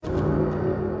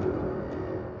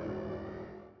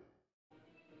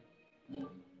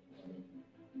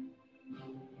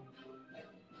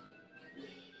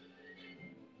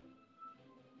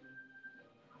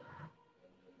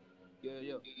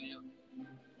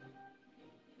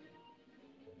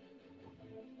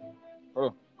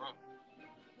Oh,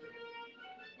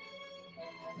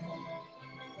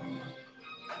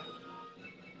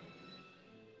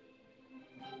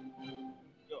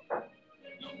 yo,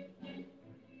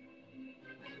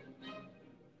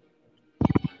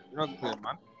 you're not good,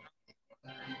 man.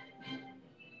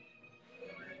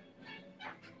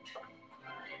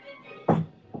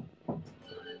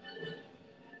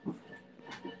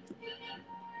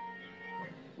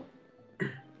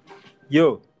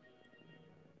 Yo,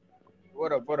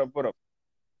 What up? What up? What up?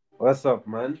 what's up,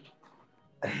 man?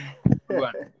 What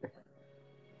going?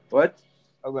 What?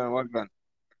 What going? What going?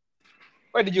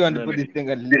 Why did you want to No, put no. this thing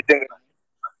at least?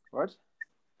 What?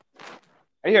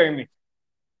 Are you hearing me?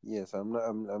 Yes, I'm not.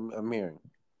 I'm hearing.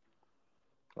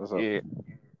 What's up? Yeah.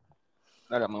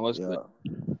 Not man. What's good?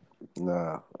 Yeah.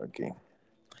 Nah. Okay.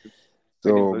 Waiting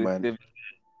So, for this man. to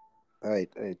Right.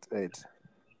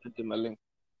 to my link.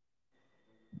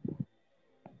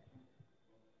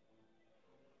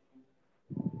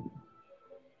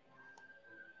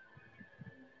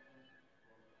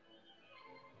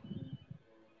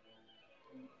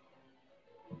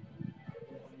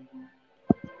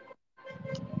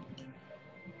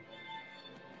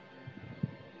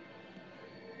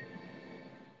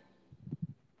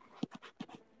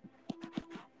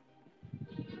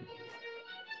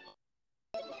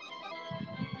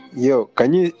 Yo,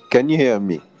 can you hear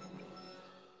me?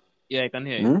 Yeah, I can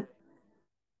hear you. Hmm?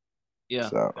 Yeah, I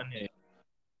So, can hear you.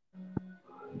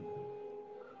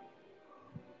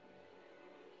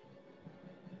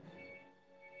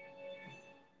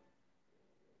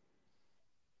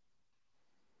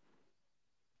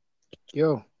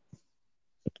 Yo,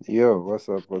 yo, what's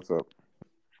up? What's up?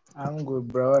 I'm good,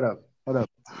 bro. What up? What up?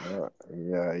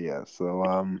 Yeah.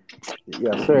 So,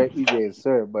 yeah. Sorry, you guys.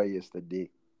 Sorry about yesterday.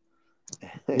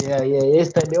 Yeah.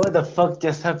 Yesterday, what the fuck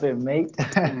just happened, mate?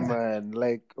 Man,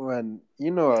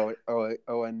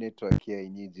 our network here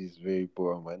in Egypt is very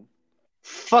poor, man.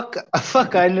 fuck,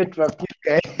 I network you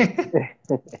guy.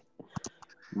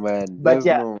 Man, But just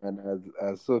yeah, know, man,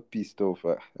 I was so pissed off.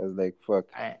 I was like, fuck.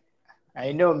 I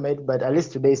I know, mate. But at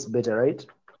least today is better, right?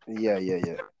 Yeah.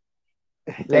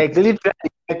 Like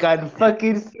literally, I can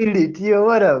fucking feel it. Yo,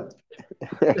 what up?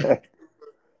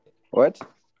 What?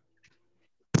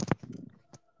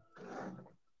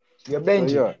 Yo, So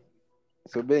Benji. yeah,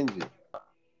 so Benji,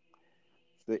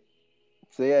 so,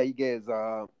 so yeah, you guys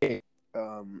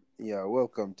yeah,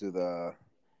 welcome to the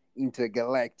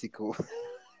intergalactical,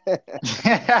 the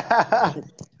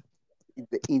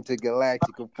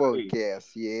intergalactical Hey,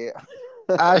 podcast. Yeah,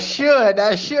 I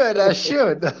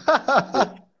should.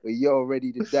 so you're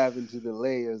ready to dive into the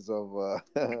layers of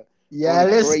Yeah,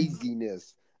 on let's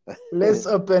craziness. let's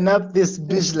open up this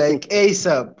bitch like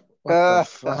ASAP. What the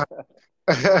fuck?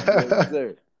 Yes,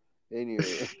 sir.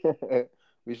 Anyway,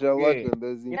 we shall work okay. on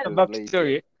those You know the intros later.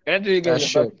 backstory. Can I tell you I guys a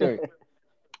should. backstory?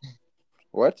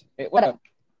 What? Hey, what up?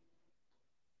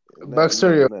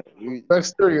 Backstory of No.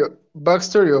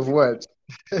 backstory of Which what?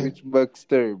 which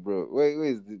backstory, bro? Where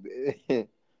is this?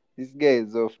 This guy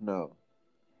is off now.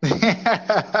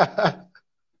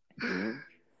 Hmm.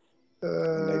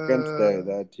 And I can't die Uh,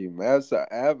 without him. I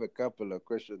have a couple of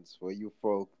questions for you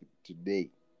folk today.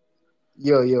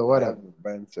 yo, what up?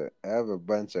 I have a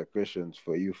bunch of questions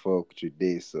for you folk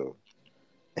today. So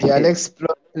Yeah, let's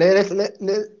explore.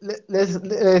 Let's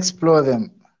explore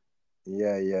them.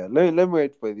 yeah. Let me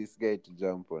wait for this guy to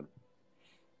jump on.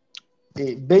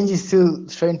 Benji still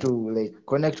trying to like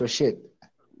connect or shit.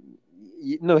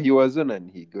 No, he was on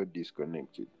and he got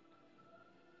disconnected.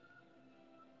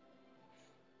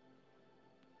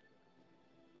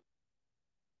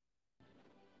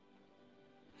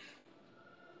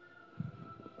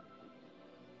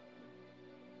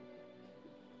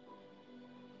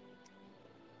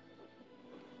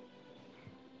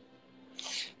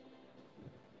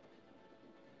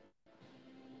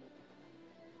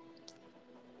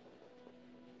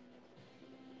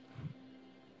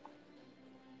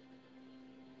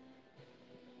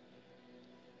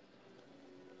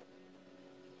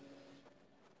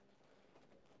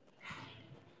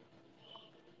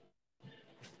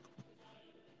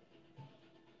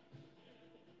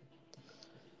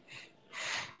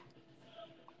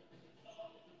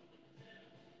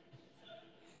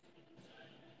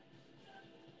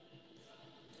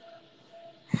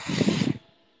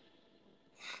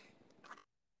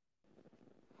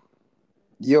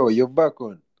 Yo, you're back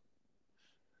on.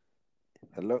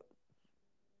 Hello.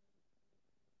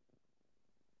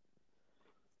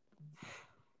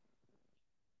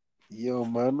 Yo,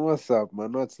 man, what's up,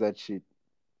 man? What's that shit?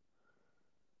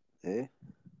 Eh?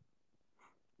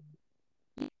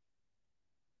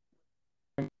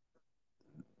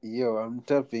 Yo, I'm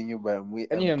tapping you, but Can you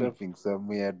I'm hear me? tapping some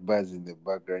weird buzz in the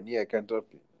background. Yeah, I can tap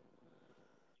you.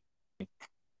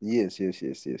 Yes.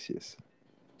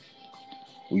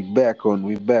 We back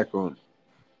on.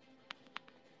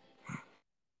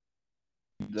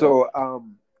 So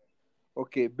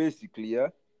okay, basically, yeah,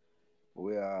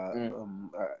 we are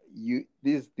you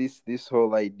this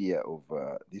whole idea of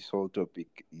this whole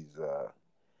topic is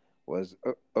was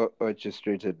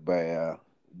orchestrated by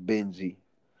Benji,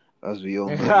 as we all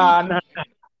know him. Nah,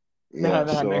 Yeah,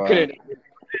 so credit.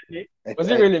 Was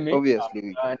it really me?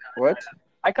 obviously what?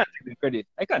 I can't take the credit.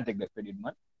 I can't take the credit,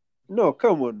 man. No,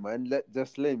 come on, man. Let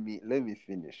me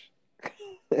finish.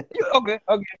 Okay.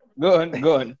 Go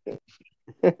on.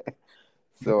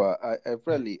 So I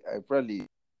probably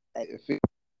think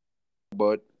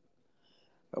about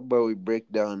how about we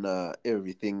break down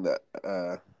everything that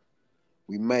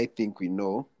we might think we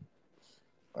know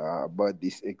about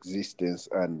this existence,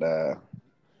 and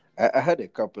I had a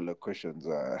couple of questions.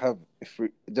 I have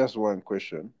just one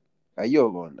question. Are you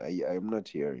on? I'm not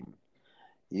hearing.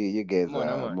 You guys I'm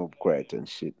are on. mob quiet and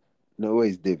shit. No, where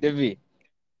is David?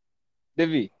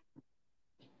 Devi.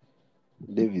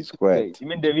 David's Wait, quiet. you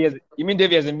mean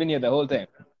Devi hasn't been here the whole time?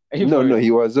 Are you No, for real?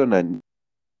 he was on and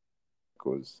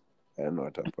because I don't know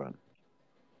what happened.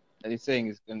 And he's saying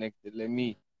it's connected. Let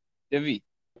me. Devi.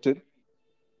 Yeah,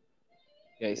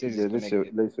 he says Yeah, it's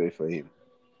connected. let's wait for him.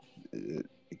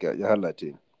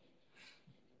 Latin.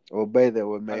 Oh, by the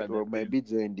way, we might be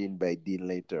joined in by Dean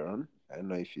later on. I don't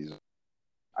know if he's.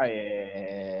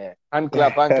 Hand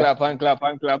clap.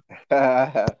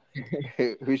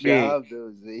 We should have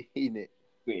those in it.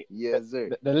 Wait. Yes, sir.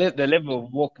 The level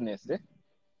of wokeness, eh?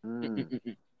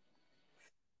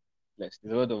 Yes,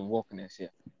 there's a lot of wokeness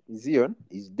here. Is he on?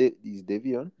 Is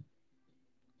Devi on?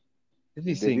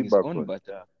 Devi saying he's on, but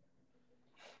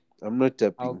I'm not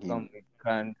tapping how him.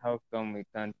 How come we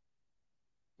can't?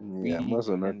 Yeah, I'm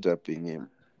also not tapping him.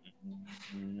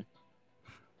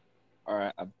 All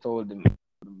right, I've told him.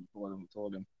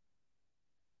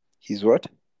 He's what?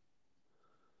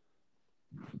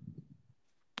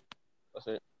 What's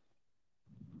it?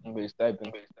 He's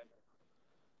typing.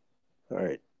 All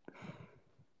right.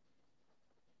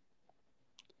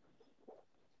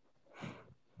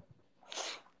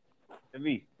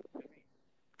 Devi,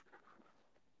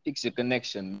 fix your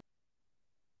connection.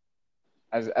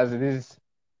 As it is,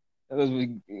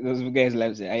 those guys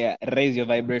like say, yeah, raise your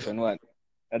vibration. What?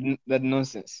 That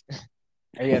nonsense.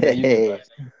 I hear the universe.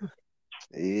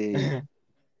 Hey.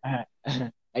 I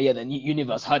hear the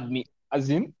universe had me. As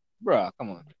in, bruh,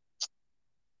 come on.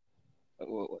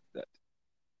 What's that?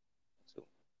 So,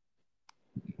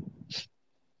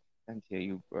 can't hear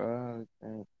you, bro.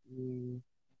 Can't hear you.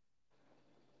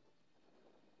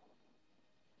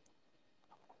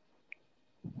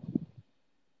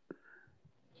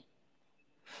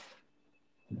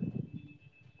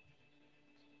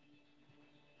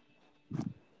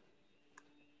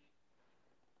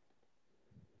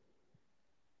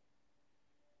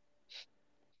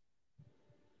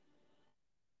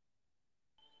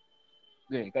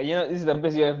 Okay, you know, this is the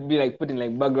best you have to be like putting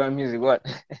like background music. What?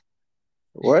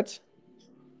 What?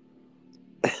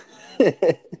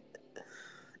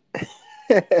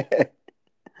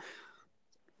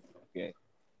 Okay.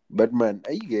 But man,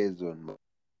 are you guys on, man?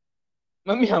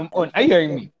 Mommy, I'm on. Are you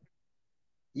hearing me?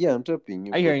 Yeah, I'm tapping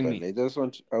you. Are you hearing me? I just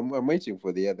want. I'm waiting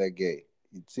for the other guy.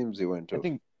 It seems he went off.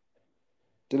 Tell him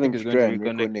to going try to and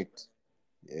reconnect. reconnect.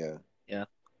 Yeah. Yeah.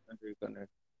 Reconnect.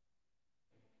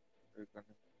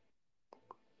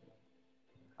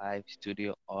 Live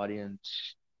studio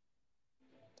audience.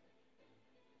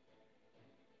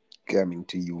 Coming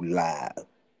to you live.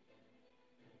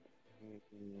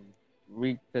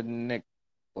 Reconnect.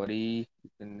 Buddy.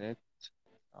 Reconnect.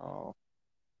 Oh.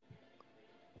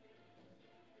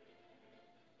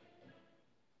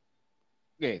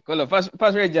 Okay, call first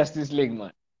read Justice League,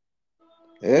 man.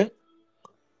 Eh?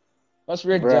 First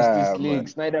read Justice League,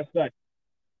 Snyder Cut.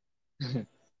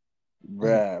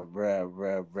 Bruh.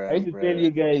 I used to tell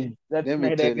you guys that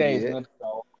Snyder guy is not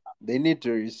cow. They need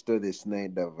to restore the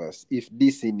Snyderverse. If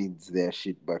DC needs their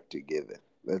shit back together,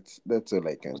 that's all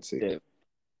I can say.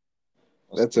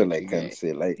 That's all I can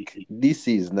say. Like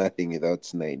DC is nothing without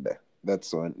Snyder.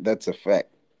 That's a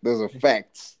fact. Those are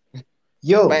facts.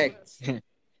 Yo. Facts.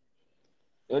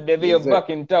 So Devi, you're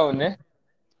back in town, eh?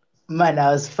 Man,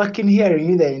 I was fucking hearing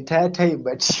you the entire time,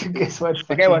 but you guys weren't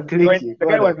fucking clicking. The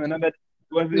guy was in another.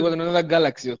 It was another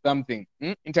galaxy or something.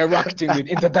 Interacting with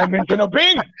interdimensional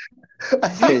beings.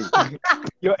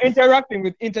 You're interacting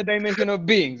with interdimensional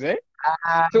beings, eh?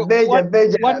 So what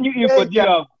new info do you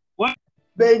have? What?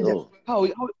 Benja. How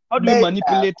do you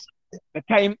manipulate the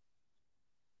time?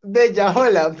 Beja,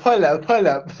 hold up.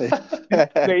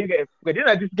 But you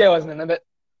know, this guy was another.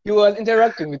 He was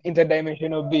interacting with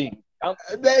interdimensional beings. You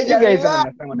Beja, guys don't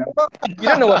relax. understand what I'm. You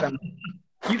don't know what I'm.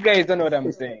 You guys don't know what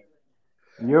I'm saying.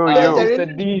 Beja, Mr.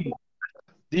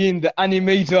 Dean, the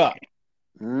animator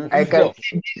I can himself.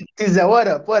 see Caesar. What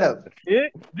up? Eh?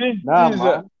 Dean Nah,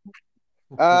 Caesar.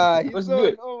 He's What's on.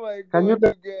 good? Oh my Can you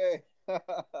god, you guy.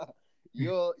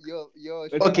 Yo,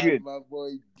 What's shout out good? my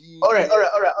boy D. All right.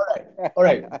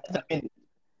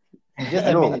 Just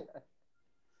a Yo. minute.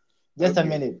 Just a Okay.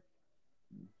 minute.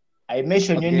 I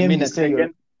mention your Okay, name. You minute say you.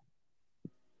 second.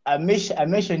 I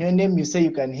mention your name. You say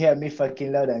you can hear me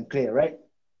fucking loud and clear, right?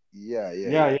 Yeah.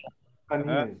 Can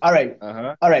hear you. All right.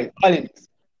 Uh-huh. All right. Collins.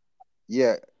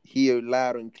 Yeah, hear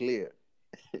loud and clear.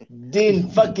 Dean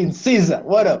fucking Caesar.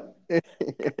 What up?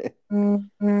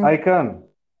 I can.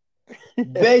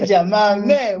 Benjamin.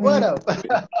 Man, what up? To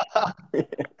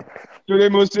the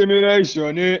most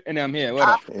simulation, and I'm here. What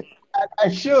up? I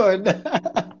should.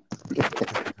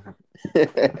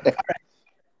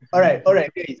 All right,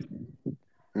 guys.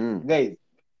 Guys.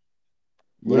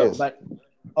 Yes. But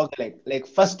okay, like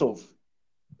first off,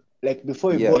 like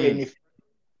before we Yeah. go any,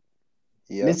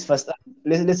 Yeah. let's first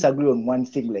let's agree on one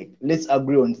thing. Like let's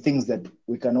agree on things that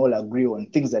we can all agree on,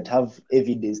 things that have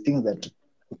evidence, things that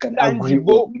we can agree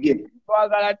Tangible. on. Again.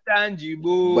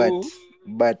 Tangible.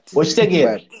 But What's it again?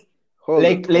 but hold on.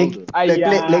 I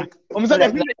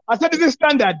said this is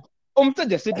standard.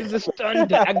 Just it is a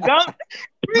standard. I got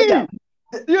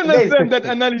you understand that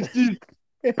analysis.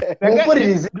 The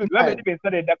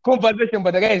conversation,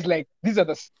 but the guy is like, these are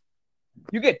the.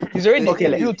 You get, he's already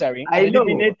filtering,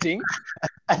 eliminating.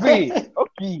 Wait,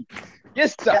 okay.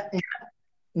 Yes, sir.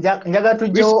 The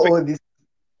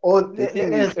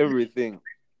thing is everything.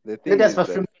 The thing let us is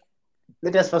first that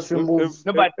let us first remove.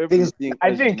 No, but everything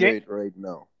I think great right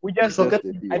now. we just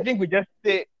I think we just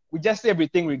say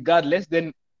everything regardless.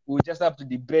 Then we just have to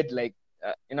debate, like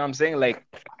you know what I'm saying, like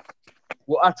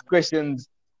we'll ask questions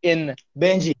in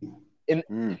Benji.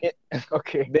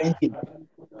 Okay. Benji.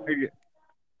 Okay.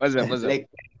 What's up? Like,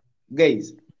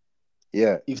 guys.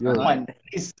 Yeah. If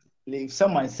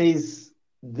someone says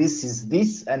this is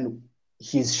this and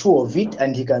he's sure of it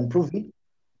and he can prove it,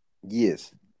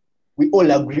 yes, we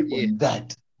all agree on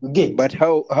that. You get? But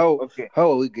how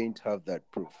are we going to have that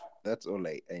proof? That's all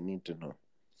I need to know.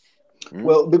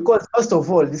 Well, because first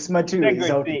of all, this material is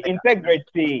out there.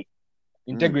 Integrity.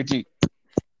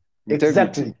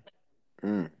 Exactly.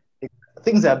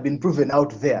 Things have been proven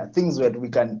out there. Things that we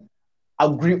can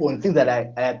agree on. Things that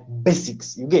are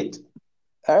basics. You get?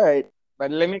 All right.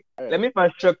 But let me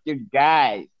first shock you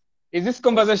guys. Is this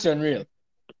conversation real?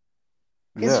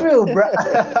 It's real, bro.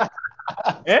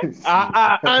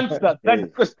 Answer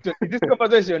that question. Is this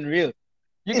conversation real?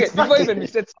 You get before even we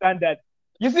set standard.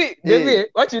 You see, David,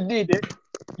 what you did,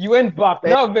 you went back.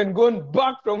 Now I've been going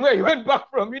back from where you went back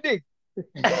from. You did.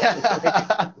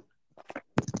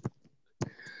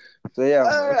 So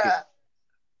yeah.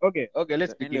 Okay.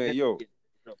 Let's begin. Anyway,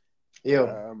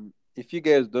 if you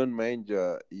guys don't mind,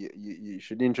 you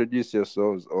should introduce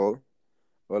yourselves all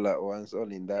at once,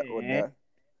 all in that order.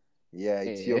 Yeah,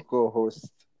 it's your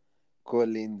co-host,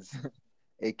 Collins,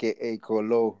 aka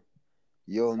Colo.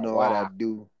 You all know what I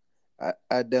do.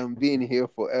 I done been here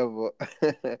forever.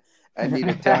 I need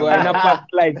a time. In a past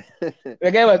life.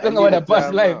 The guy was talking about a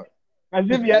past life. As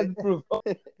if he has proof.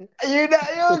 You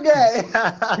guy.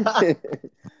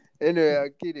 Anyway,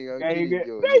 I'm kidding.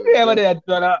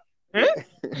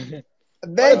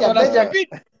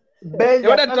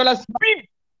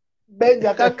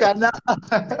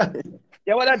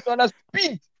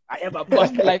 Speed. I have a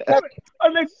past life.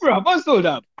 I'm like, bro, what's all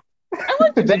up? I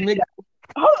want to make.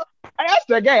 I asked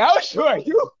the guy, how sure are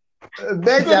you? Let me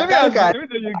tell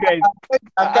you guys.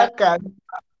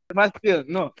 But still,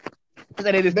 no.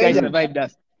 This guy survived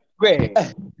us. Wait.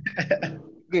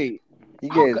 You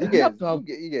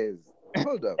guys.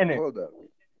 Hold up.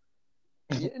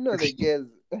 You know the guys.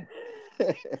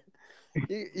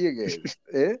 you guys.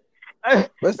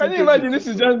 Can you imagine this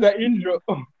is just the intro?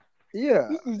 Yeah.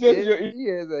 This is just your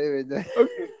intro.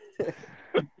 Okay.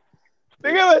 The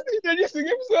guy was introducing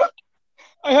himself.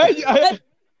 I heard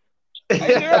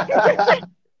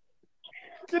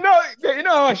you know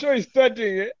how our show is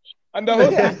starting, and the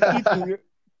host is speaking.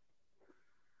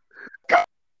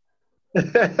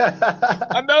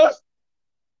 And the host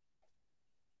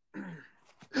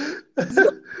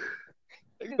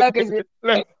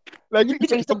like you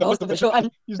literally stop the host of the show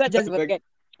and you start just again.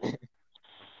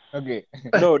 Okay.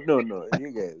 No.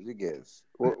 You guys.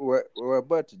 We're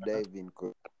about to dive in.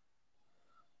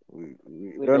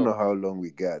 We don't know how long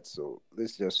we got, so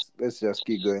let's just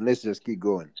keep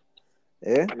going.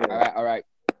 Yeah. All right.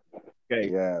 Okay.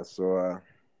 Yeah. So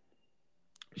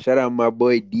shout out my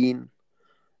boy Dean.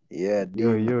 Yeah,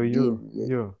 Dean. Dean. Yo.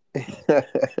 You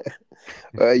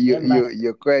Yeah, man.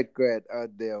 you're quite quiet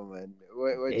out there, man.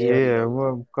 What you Yeah. been Yeah, up to? well,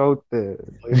 I'm out there.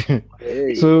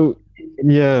 Hey. So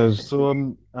yeah, so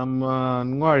I'm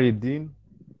Nwari Dean.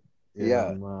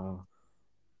 Yeah, Yeah.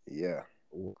 Yeah.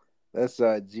 That's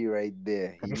G right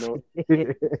there. He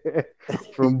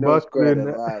from knows quite a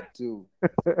Brooklyn. lot too.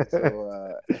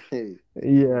 So hey.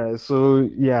 Yeah, so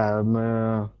yeah,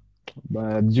 So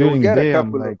we during the got a day I'm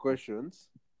couple of like, questions,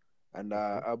 and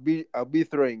okay. I'll be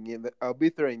throwing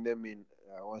them in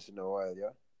once in a while.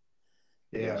 Yeah.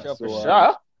 Yeah. Yeah. Sure, for So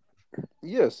sure.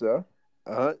 yes, sir.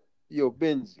 Yo,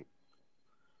 Benji.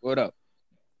 What up?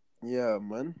 Yeah,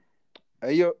 man.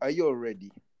 Are you ready?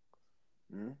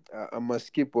 I must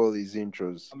skip all these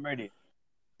intros. I'm ready.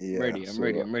 Yeah. I'm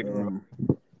ready.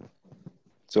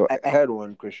 So I had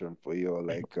one question for you.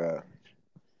 Like,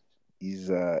 is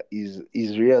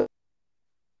real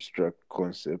abstract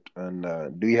concept, and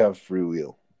do we have free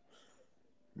will?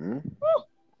 Do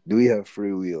we have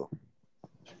free will?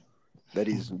 That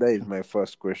is my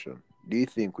first question. Do you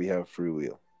think we have free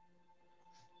will?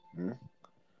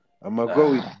 I'm gonna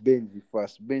go with Benji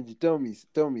first. Benji, tell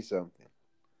me something.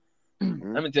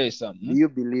 Let me tell you something. Do you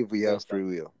believe we have free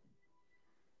will?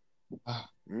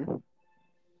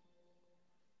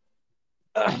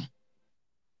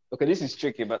 Okay, this is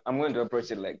tricky, but I'm going to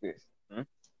approach it like this.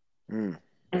 You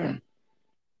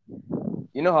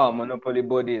know how a monopoly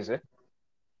board is, eh?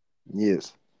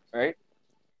 Yes. Right?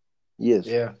 Yes.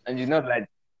 Yeah. And you know that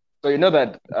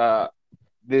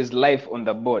there's life on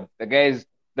the board. The guys,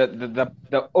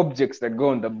 the objects that go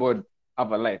on the board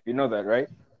have a life. You know that, right?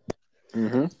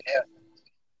 Mm-hmm. Yeah.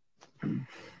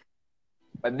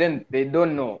 But then they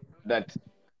don't know that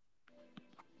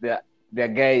their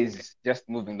guys just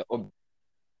moving the object,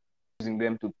 using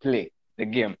them to play the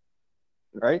game,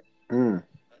 right? True.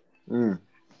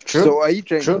 So are you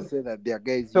trying to say that there are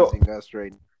guys using us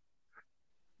right now?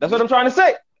 That's what I'm trying to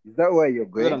say. Is that where you're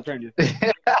going? That's what I'm trying to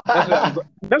say.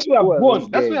 That's where I've gone.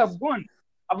 That's where I've gone.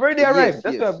 I've already arrived.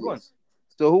 That's where I've gone.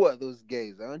 So who are those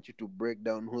guys? I want you to break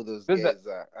down who those guys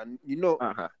are. And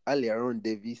earlier on,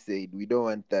 Davey said we don't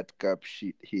want that cap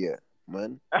shit here,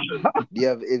 man. Do you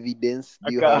have evidence?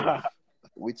 Do you have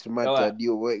which matter? Do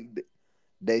you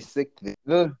dissect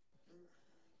them?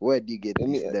 Where do you get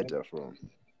this data from?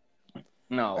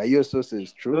 No. Are your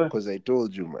sources true? Because I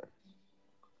told you, man.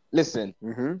 Listen.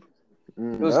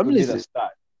 Those I'm could listening. be the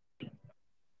stars.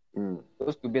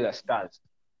 Those could be the stars.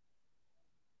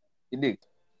 You dig?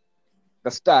 The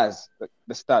stars.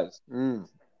 The stars.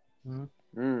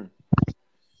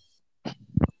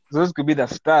 Those could be the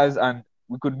stars, and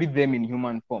we could be them in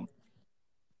human form.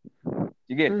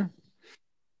 You get?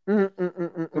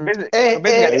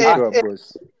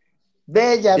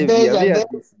 Beja.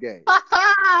 This guy.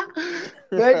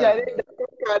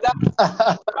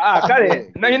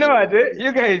 Kare. No, you know what?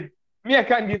 You guys, I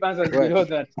can't give answers to all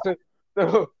that.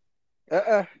 So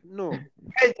no.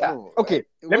 Okay,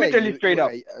 let me tell you straight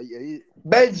up.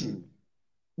 Benji.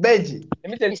 Let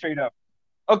me tell you straight up.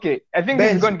 Okay, I think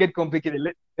this is going to get complicated.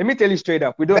 Let me tell you straight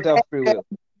up. We don't have free will.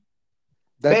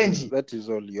 That is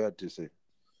all you had to say.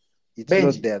 It's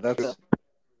not there. That's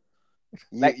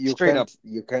you straight can't. Up.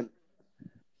 You can't.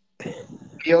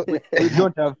 We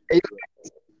don't have.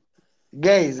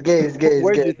 Guys.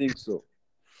 Why do you think so?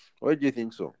 Why do you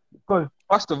think so? Because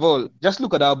first of all, just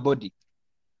look at our body.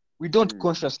 We don't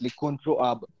consciously control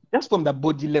our just from the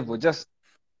body level, just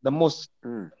the most,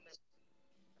 the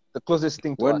closest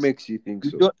thing to us. What makes you think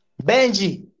so?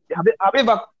 Benji, have you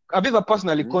ever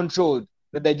personally controlled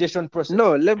the digestion process?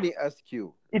 No, let me ask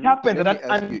you. It happens Let me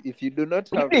ask you, if you do not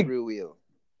have free will.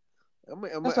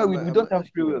 That's why we don't have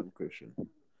free will.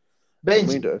 Benji. I'm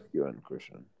going to ask you one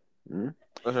question.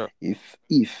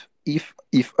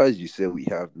 If as you say we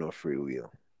have no free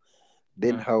will,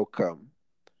 then how come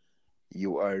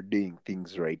you are doing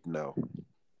things right now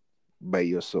by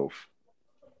yourself?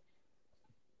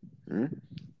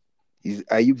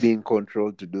 Are you being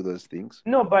controlled to do those things?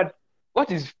 No, but what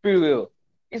is free will?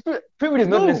 Free will is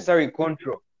not necessarily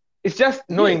control. It's just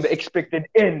knowing the expected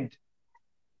end.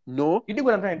 No. You do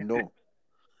what I'm trying to say? No.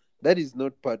 That is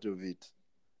not part of it.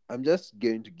 I'm just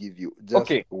going to give you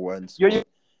just one small.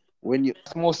 When you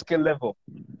small scale level.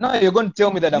 Now you're going to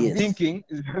tell me that I'm thinking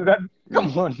that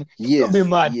come on. Yes. Don't be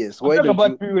mad. Yes. Why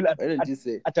don't you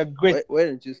say at a great why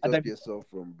don't you stop yourself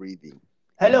from breathing?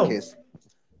 Hello.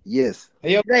 Yes.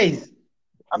 Hey guys.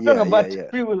 I'm talking about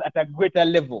free will at a greater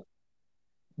level.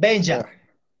 Benja.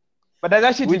 But does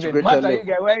that shit even matter, you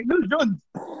guys? We're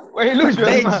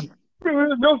illusions. Free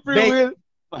will, no free will.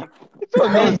 man. It's all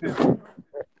nonsense.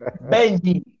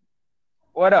 Benji.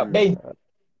 What up? Benji.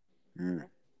 Mm.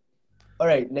 All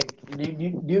right, like, do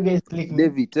you guys click me?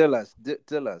 Davey, tell us.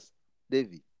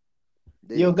 Davey.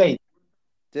 You guys.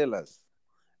 Tell us.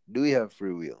 Do we have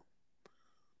free will?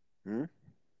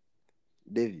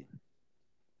 Davey.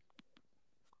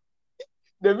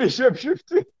 The bishop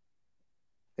shifting.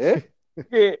 Eh?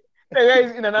 Okay. The guy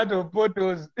is in and out of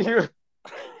portals.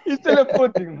 He's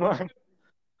teleporting, man.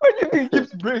 Why do you think he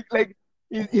keeps breaking? Like,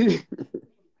 he's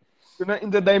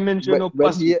interdimensional But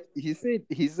passage. he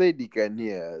said he can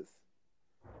hear us.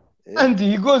 Eh? And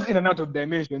he goes in and out of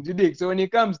dimensions. You dig? So when he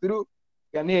comes through,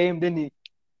 you can hear him, then he.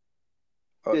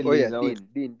 Oh yeah,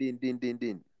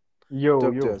 Dean. Yo.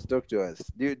 Talk to us.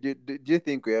 Do you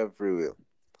think we have free will?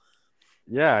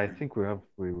 Yeah, I think we have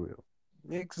free will.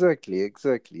 Exactly.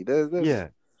 That's Yeah.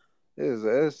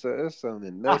 That's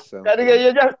something. That's something. Are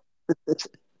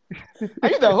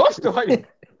you the host or are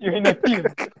you're in a team?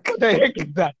 What the heck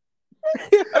is that?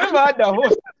 I never had the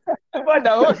host. I've had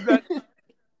the host that.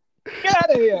 Get out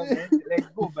of here, man.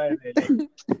 Like, go by there. Like,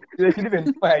 they should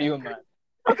even fire you, man.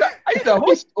 Are you the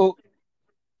host or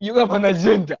you have an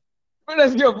agenda? What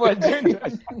is your agenda?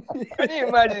 Can you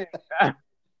imagine?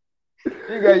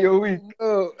 You got your week.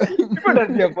 Oh. What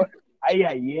is your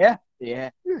yeah.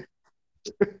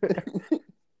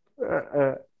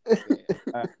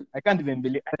 I can't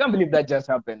believe that just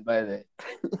happened, by the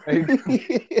way.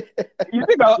 You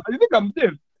think I'm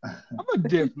deaf? I'm not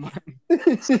deaf, man.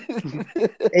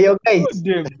 Hey, yo, guys. I'm not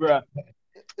deaf, bro.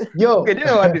 Yo. Okay, do you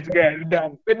know what this guy has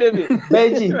done? Wait, David.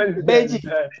 Benji.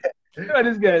 You know what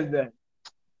this guy has done?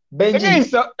 Benji.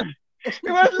 He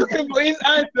was looking for his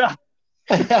answer.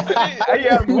 I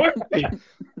am hosting.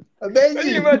 Can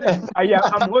you imagine?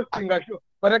 I'm hosting a show,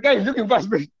 but the guy is looking for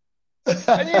space.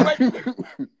 Can you imagine?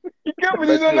 He came with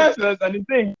his own answers and he's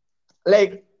saying,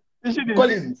 like,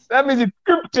 Collins. That means it's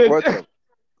scripted.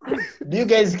 Do you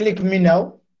guys click me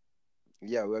now?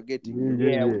 Yeah, we're getting.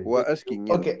 Yeah. We're asking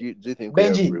you. Okay. Do you think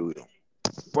Benji. we have free will?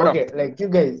 Okay, like you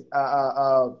guys.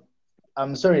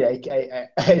 I'm sorry.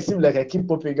 I seem like I keep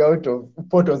popping out of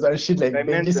portals and shit like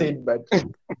Benji said, but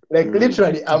like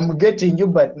literally, I'm getting you,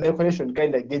 but my connection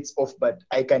kind of gets off. But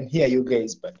I can hear you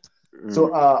guys. But so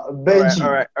Benji.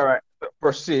 All right.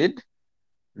 Proceed.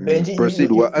 Benji,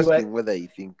 proceed. We're asking whether you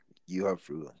think you have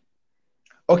free will.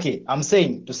 Okay, I'm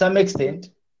saying to some extent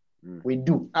we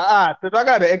do. To talk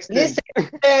about the extent. Listen,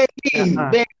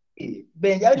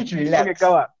 Benji, I want you to relax. Okay,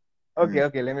 go on.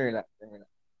 Okay, let me relax.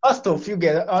 First off, you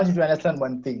guys, I want you to understand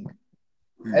one thing.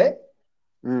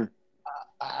 I'm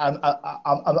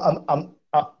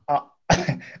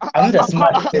not a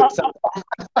smart person.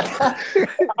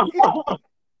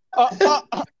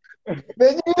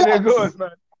 Benji, go on,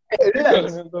 man.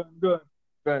 Relax. Go on.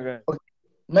 Okay.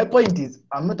 My point is,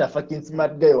 I'm not a fucking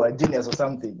smart guy or a genius or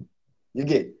something. You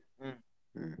get?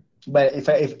 But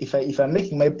if I'm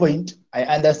making my point, I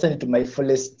understand it to my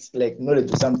fullest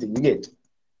knowledge or something. You get?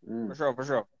 For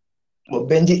sure. Well,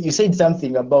 Benji, you said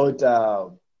something about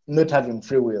not having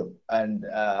free will and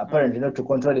apparently not to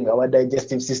controlling our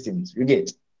digestive systems. You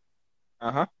get?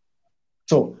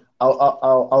 So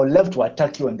I would love to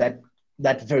attack you on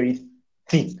that very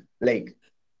thing. Like,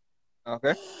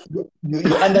 okay,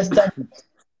 you understand.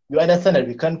 You understand that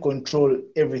we can't control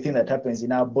everything that happens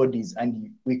in our bodies,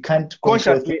 and we can't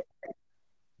consciously.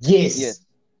 Yes.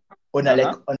 On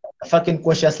a fucking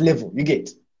conscious level. You get?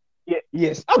 Yeah.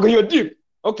 Yes. Okay, you're deep.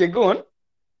 Okay, go on.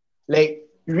 Like,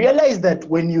 you realize that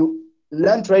when you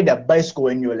learn to ride a bicycle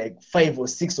when you're like 5 or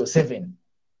 6 or 7,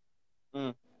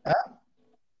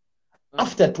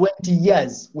 after 20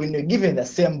 years, when you're given the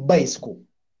same bicycle,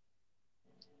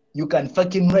 you can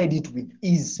fucking ride it with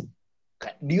ease.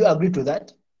 Do you agree to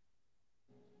that?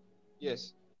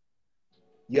 Yes.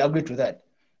 You agree to that?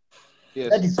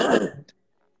 Yes.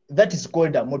 That is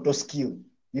called a motor skill.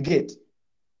 You get?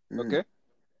 Okay.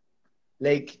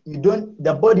 Like,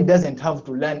 the body doesn't have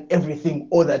to learn everything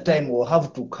all the time or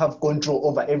have to have control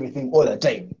over everything all the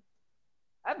time.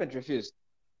 I haven't refused.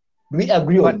 Do we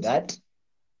agree on that?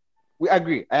 We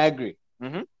agree. I agree.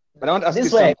 But I want to ask you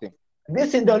something.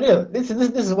 This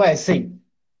is why I say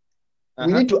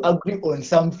we need to agree on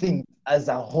something as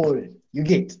a whole. You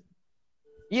get?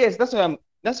 Yes, that's why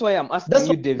I'm asking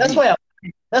you, David.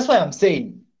 That's why I'm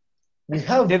saying we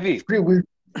have David. free will.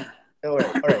 All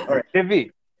right.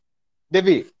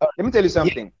 David, let me tell you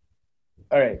something.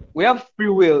 All right. We have free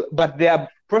will, but there are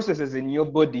processes in your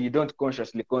body you don't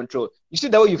consciously control. You see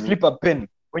the way you flip a pen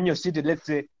when you're seated, let's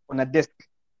say, on a desk,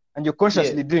 and you're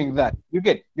consciously doing that.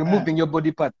 You're moving your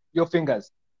body part, your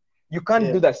fingers. You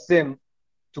can't do the same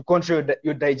to control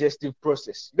your digestive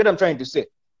process. You get what I'm trying to say?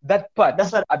 that part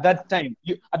That's what at that time.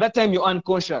 You're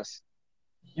unconscious.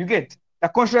 You get the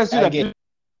conscious you I that get.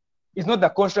 is not the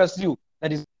conscious you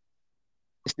that is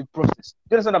the process.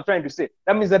 You understand what I'm trying to say?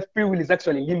 That means that free will is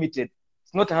actually limited.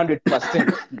 It's not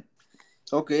 100%.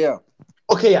 Okay, yeah.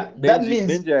 Okay, yeah. That Benji,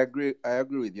 means Benji, I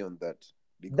agree with you on that.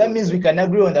 that means we can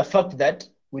agree on the fact that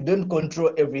we don't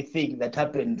control everything that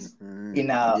happens in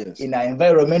our yes.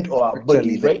 environment or our Actually,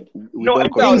 bodies, right? we No, don't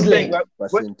that's what I control was the saying. highest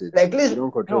percentage. Like We listen,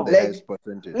 don't control the like highest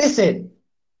percentage.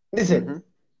 listen.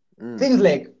 Things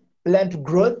like plant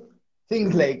growth,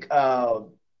 things like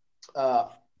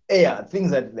air,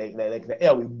 things that like the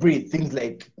air we breathe, things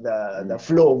like the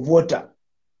flow of water.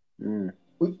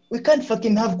 We can't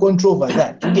fucking have control over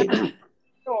that. You get?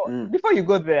 No, before you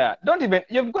go there, don't even.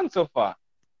 You've gone so far.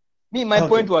 My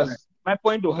point was,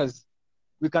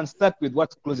 we can start with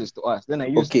what's closest to us. Then I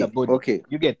use the body. Okay.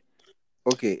 You get?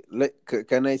 Okay.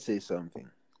 Can I say something?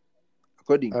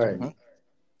 According to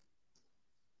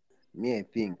me, I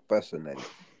think personally,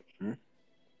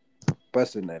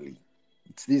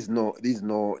 it's this no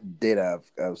data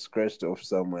I've scratched off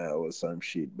somewhere or some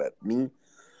shit. But me,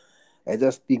 I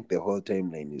just think the whole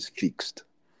timeline is fixed.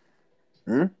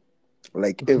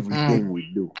 Like everything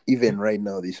we do, even right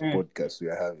now, this podcast we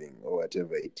are having, or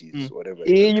whatever it is, whatever.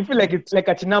 You feel like it's like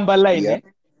a number line, yeah. eh?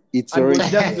 It's And already we're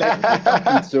just there.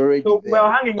 like It's already so there.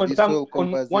 we're hanging on This some whole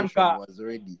on one conversation car. was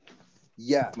already,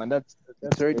 yeah. Man, that's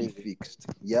It's already crazy. fixed.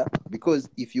 Yeah, because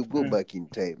if you go back in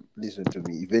time, listen to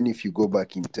me. Even if you go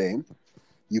back in time,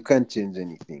 you can't change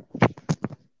anything.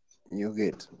 You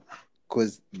get,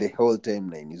 because the whole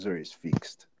timeline is always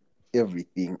fixed.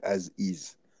 Everything as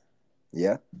is.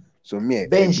 Yeah. So I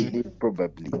believe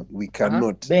probably we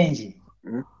cannot. Benji.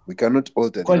 We cannot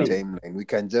alter Colin. the timeline. We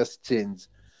can just change.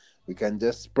 We can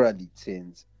just probably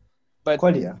change. But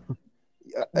Colin,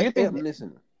 do you think? I'm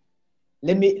listening.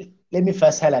 Let me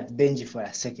first highlight Benji for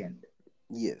a second.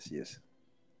 Yes.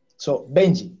 So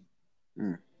Benji,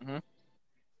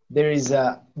 there's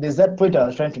that point I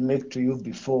was trying to make to you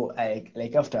before,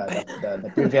 like after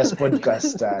the previous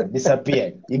podcast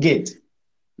disappeared. You get?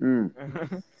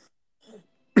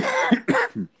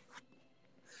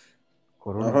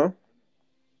 Corona.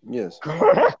 Yes.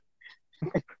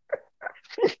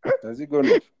 Has it gone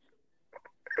off?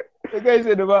 The guy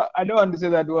said, I don't want to say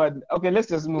that word. Okay, let's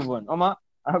just move on. Oma,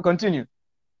 I'll continue.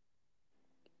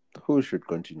 Who should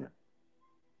continue?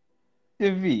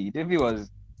 Devi was.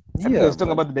 I think Yeah, he was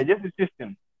talking about the digestive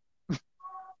system.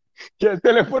 Yes,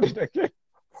 teleported again.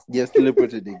 Yes,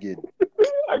 teleported again.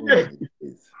 Again.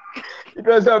 It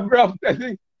was abrupt. I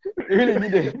think he really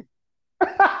needed.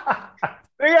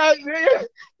 The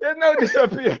guy now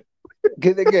disappeared.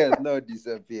 The guy has now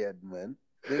disappeared, man.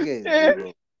 The guy is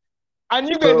zero. And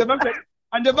you guys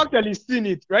have actually seen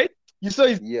it, right? You saw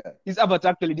his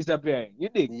avatar actually disappearing. You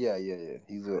think? Yeah.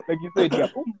 He's like you saw it, yeah.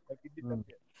 Boom, like it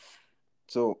disappeared.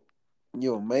 So,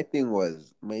 my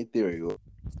theory was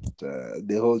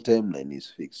the whole timeline is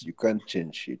fixed. You can't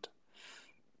change it.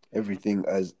 Everything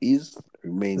as is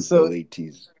remains the way it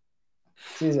is.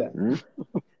 Caesar.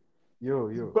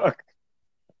 Yo. Fuck.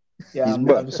 Yeah,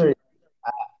 I'm sorry.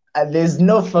 There's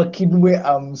no fucking way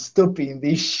I'm stopping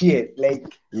this shit. Like,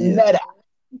 nada.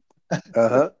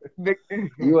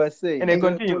 You are saying. And then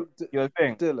continue. You were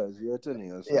saying. Tell us. You are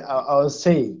telling us. Yeah, I was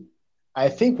saying. I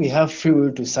think we have free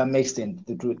will to some extent.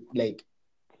 Like,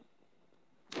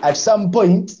 at some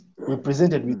point, we're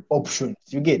presented with options.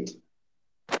 You get?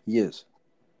 Yes.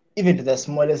 Even to the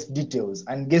smallest details.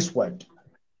 And guess what?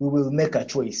 We will make a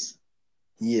choice.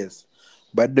 Yes.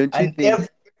 But don't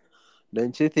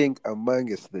you think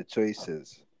amongst the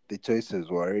choices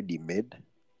were already made?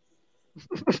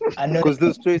 Because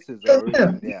those choices are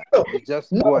already there. You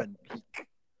just go and pick.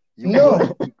 You go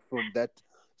and pick from that.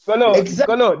 Kolo,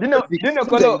 exactly. Kolo, you know,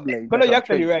 Kolo, you're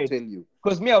actually right.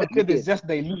 Because me, I would say there's just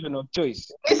the illusion of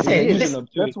choice. Listen.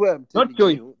 That's why I'm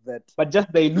telling you that. But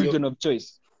just the illusion of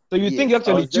choice. So you think you're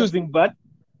actually choosing, but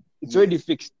it's already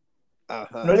fixed. No,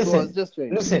 listen. So I was just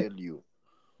trying to tell you.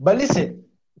 But listen.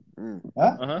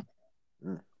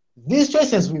 These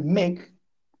choices we make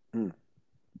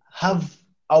have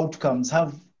outcomes,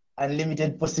 have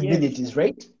unlimited possibilities,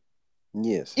 right?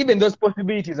 Yes. Even those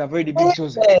possibilities have already been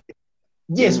chosen.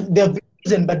 Yes, they've been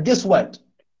chosen, but guess what?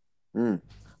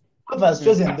 Whoever has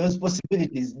chosen those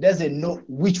possibilities doesn't know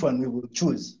which one we will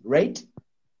choose, right?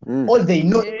 All they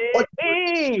know.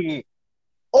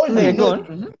 All they know.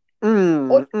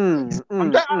 I'm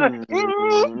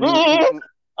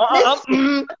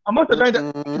also trying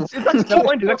to. The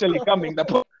point is actually coming.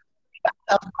 The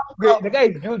guy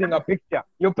is building a picture.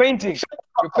 You're painting. Shut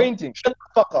the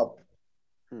fuck up.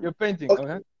 You're painting.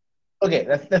 Okay. Okay.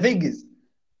 The thing is,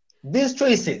 these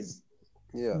choices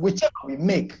Yeah. whichever we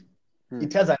make,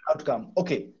 it has an outcome.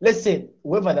 Okay, let's say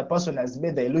whoever the person has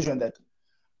made the illusion that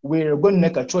we're going to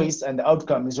make a choice and the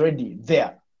outcome is already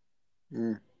there.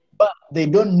 But they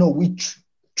don't know which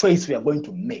choice we are going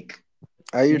to make.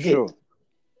 Are you sure?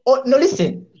 Oh, no,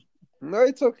 listen. No,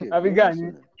 it's okay.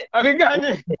 Abigani.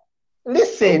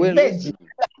 Listen, Benji.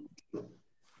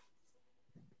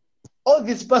 All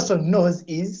this person knows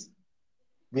is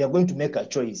we are going to make a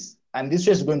choice, and this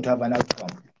choice is going to have an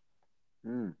outcome.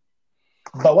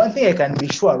 But one thing I can be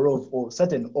sure of or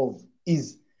certain of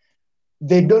is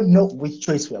they don't know which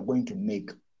choice we are going to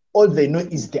make. All they know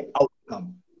is the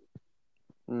outcome.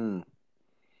 And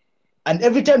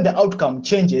every time the outcome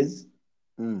changes,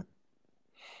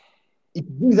 it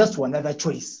brings us to another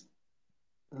choice.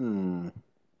 I don't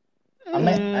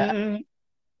know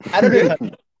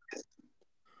if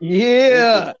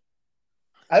yeah.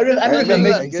 I don't know if I'm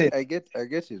making sense. I get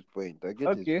his point. I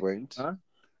get his point. Huh?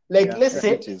 Like, let's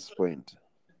say, get his point.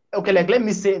 Okay, like let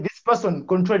me say this person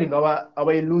controlling our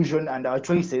illusion and our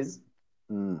choices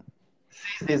says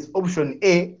there's option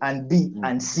A and B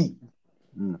and C.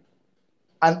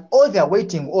 And all they're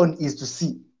waiting on is to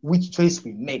see which choice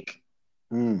we make.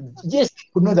 Yes,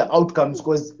 we know the outcomes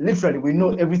because literally we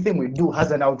know everything we do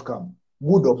has an outcome,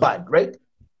 good or bad, right?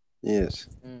 Yes.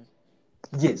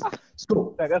 Yes.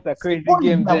 So that's a crazy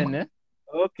game then, eh?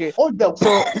 Okay. All they're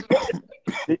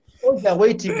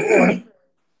waiting on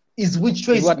is which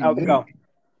choice what we outcome. Make.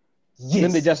 Yes.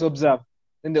 Then they just observe.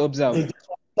 They observe,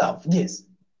 yes.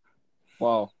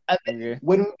 Wow. And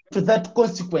when we get to that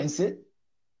consequence,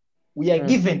 we are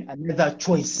given another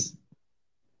choice.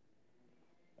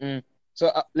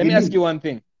 So let me ask you one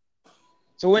thing.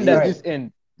 So when does this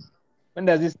end? When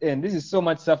does this end? This is so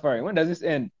much suffering. When does this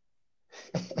end?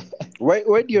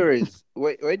 When you're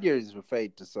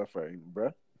referred to suffering,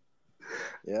 bro.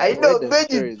 Yeah, I know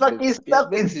Benji is fucking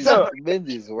stuck in suffering.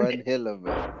 Benji is one hell of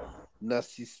a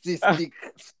narcissistic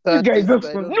you guys don't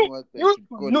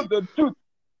know the truth.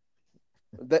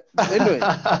 Anyway,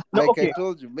 I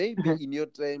told you, maybe in your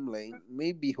timeline,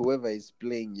 maybe whoever is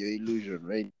playing your illusion,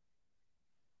 right?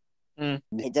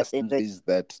 He just enjoys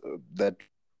that.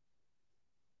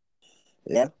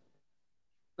 Yeah.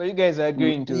 So you guys are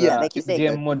agreeing to like you the said,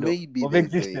 game model maybe of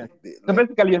existence. So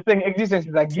basically, you're saying existence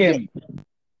is a game.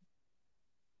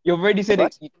 You've already said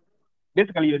it.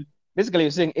 Basically,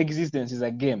 you're saying existence is a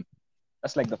game.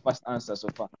 That's like the first answer so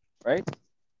far, right? Is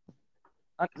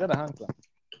that a hand clap?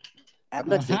 I'm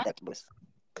not saying that, boss.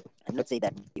 I'm not saying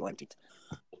that you want it.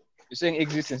 You're saying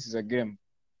existence is a game.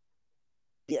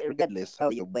 Yeah, regardless how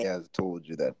your brain has told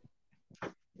you that.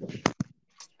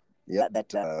 Yeah,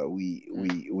 that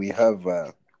we have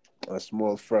a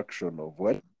small fraction of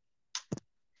what?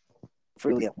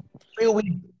 Free will. Free will.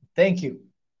 Thank you.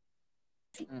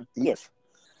 Yes.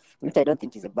 Which I don't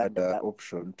think is a bad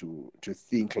option to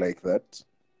think like that.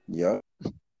 Yeah.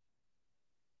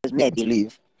 Because me, I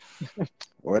believe.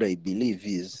 What I believe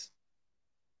is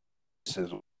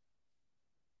you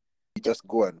just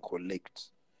go and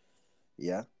collect.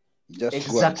 Yeah. You just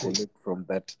go and collect from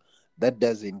that. That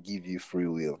doesn't give you free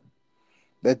will.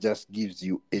 That just gives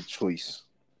you a choice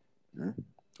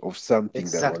of something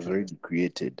that was already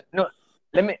created. No,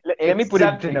 let me put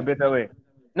it in a better way.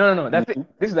 No. That's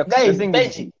it. This is the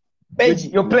thing.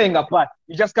 Benji. You're playing a part.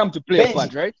 You just come to play a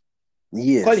part, right?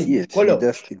 Yes. Kolo.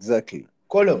 Just exactly.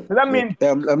 Kolo. So that means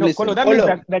Kolo, that means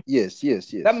that yes.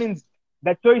 That means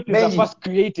the choices are first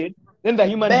created, then the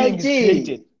human being is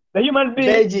created. The human being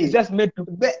is just made to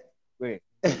wait.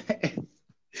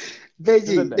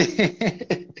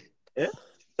 Benji. Yeah?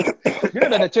 You know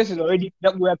that the choices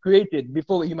that were created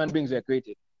before human beings were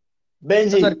created.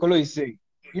 Benji. That's what Kolo is saying.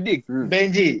 You dig?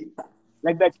 Benji.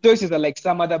 Like the choices are like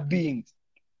some other beings.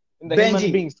 And the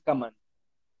human beings come on.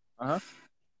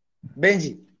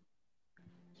 Benji.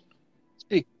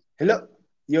 Speak. Hello.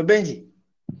 Yo, Benji.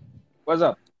 What's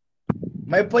up?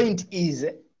 My point is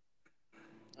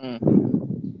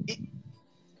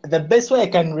the best way I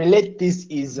can relate this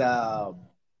is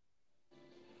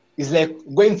like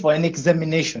going for an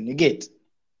examination, you get?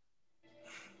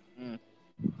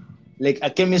 Like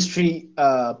a chemistry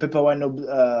paper one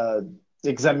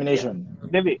examination.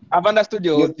 David, I've understood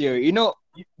your whole theory. You know,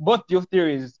 both your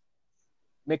theories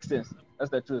make sense. That's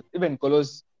the truth. Even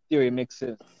Kolo's theory makes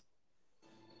sense.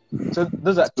 So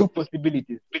those are two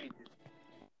possibilities.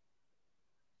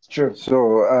 Sure.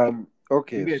 So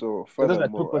okay, so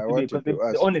furthermore, I wanted to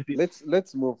ask.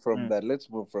 Let's move from that. Let's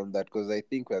move from that because I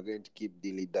think we're going to keep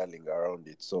dilly-dallying around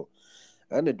it. So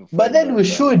I need to. But then we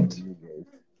should.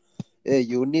 Hey,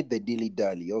 you need the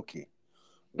dilly-dally. Okay,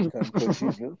 we can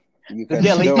continue. You can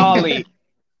dilly-dally.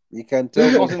 You can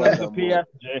tell me furthermore.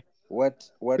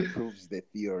 what proves the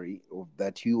theory of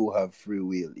that you have free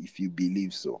will if you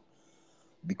believe so?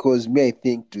 Because me, I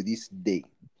think to this day,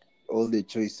 all the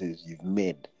choices you've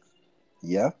made,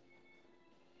 yeah,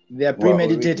 They are were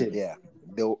already premeditated. there.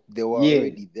 They were Yeah.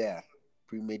 already there,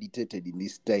 premeditated in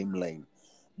this timeline.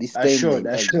 This Assured,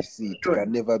 timeline, as you see, it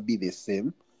can never be the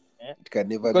same. Yeah. It can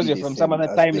never Because be you're the from some same other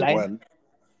as the timeline. one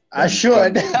that is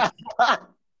Assured. coming.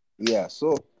 Yeah,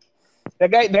 so The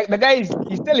guy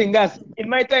he's telling us in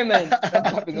my timeline that's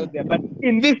happening out there, but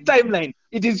in this timeline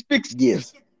it is fixed.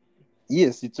 yes,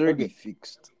 it's already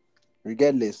fixed.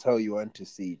 Regardless how you want to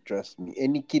see it, trust me.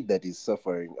 Any kid that is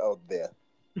suffering out there,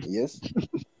 yes,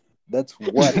 that's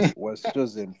what was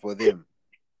chosen for them.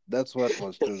 That's what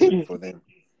was chosen for them.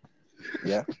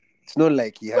 Yeah, it's not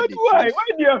like he had But a why? choice. Why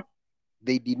do you?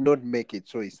 They did not make a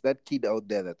choice. That kid out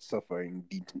there that's suffering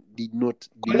did not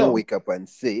Hello. wake up and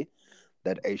say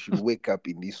that I should wake up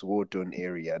in this war-torn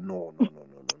area. No.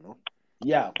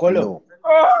 Yeah, Kolo. No.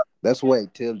 Oh, That's why I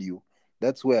tell you.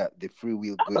 That's where the free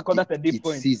will that's a deep it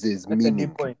point. seizes That's a meaning.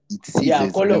 deep point. It seizes Yeah,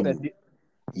 Kolo. meaning. That's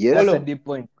Yes. a deep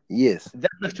point. Yes.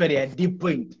 That's actually a deep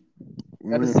point.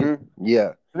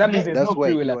 Yeah. That means there's That's no why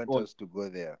free you will at want all. us to go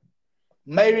there.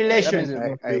 My That means relation. there's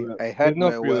no free will. I There's had no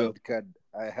my free will. wild card.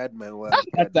 I had my wild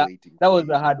card That waiting. that for was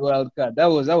you. a hard wild card. That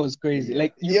was crazy. Yeah.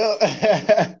 Like Yo.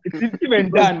 it's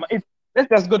even done. Let's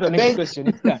just go to the next question.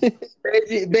 It's done.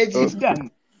 Benji. It's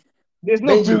done. There's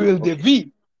no free will. The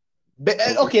V.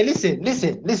 Okay, listen.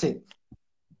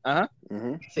 Uh-huh.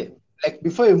 Listen. Like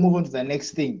before you move on to the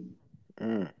next thing,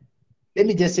 let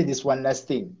me just say this one last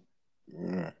thing.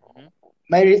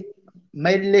 My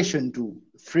relation to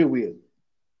free will.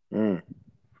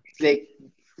 It's like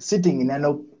sitting in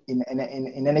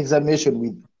an examination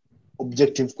with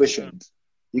objective questions.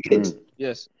 You get?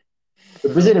 Yes.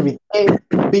 You're presented with A,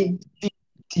 B, C,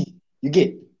 T. You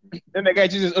get? Then the guy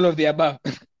chooses all of the above.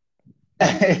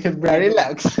 Bro,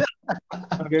 relax.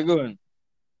 Okay, go on.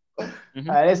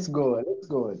 Let's go.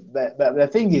 But the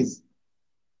thing is,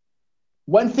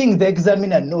 one thing the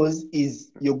examiner knows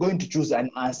is you're going to choose an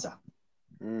answer.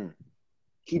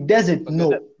 He doesn't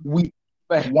know which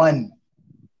one.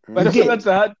 But also that's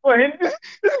a hard point.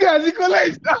 This guy has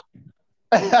equalized.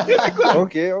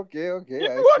 Okay.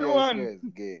 One.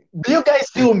 Do you guys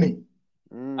feel me?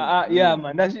 Yeah,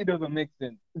 man, that shit doesn't make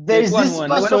sense. There is this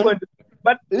person.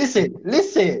 But listen.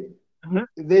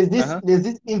 There's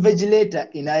this invigilator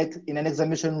in an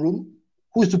examination room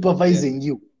who's supervising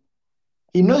you.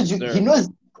 He knows you. Sure. He knows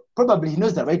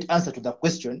the right answer to the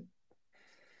question,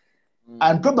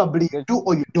 and probably you do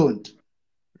or you don't.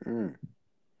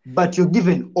 But you're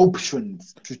given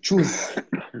options to choose.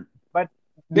 But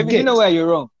David, do you know where you're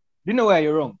wrong?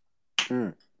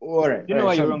 All right. Do you know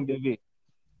why you're wrong, David?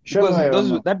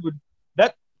 Because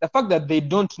the fact that they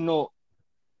don't know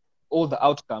all the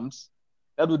outcomes,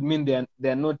 that would mean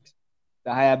they're not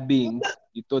the higher beings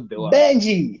you thought they were.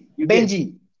 Benji.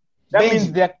 That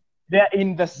means they're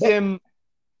in the same.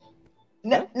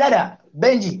 Nada,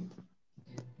 Benji.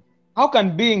 How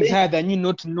can beings higher than you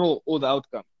not know all the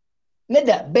outcomes?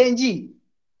 Nada, Benji.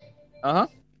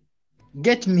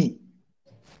 Get me.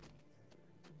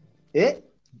 Eh?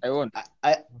 I won't.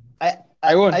 I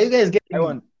won't. Are you guys getting I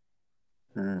won't.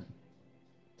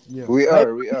 Yeah. We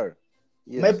are.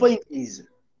 Yes. My point is,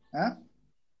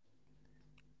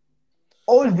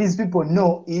 all these people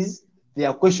know is there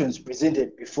are questions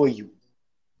presented before you.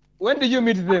 When did you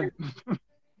meet them?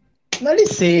 Now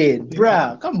listen,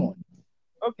 bruh, come on.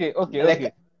 Okay.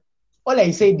 All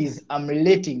I said is I'm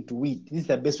relating to it. This is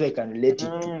the best way I can relate it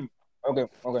to. Okay.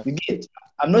 You get?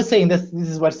 I'm not saying that this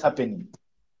is what's happening.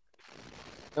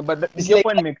 No, but your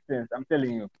point makes sense. I'm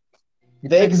telling you.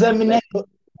 The examiner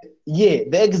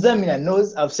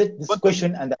knows I've set this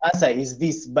question and the answer is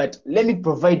this, but let me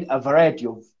provide a variety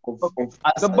of answers.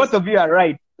 So both of you are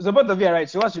right. So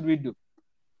what should we do?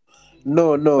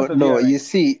 No. You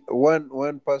see,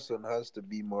 one person has to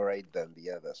be more right than the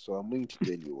other. So I'm going to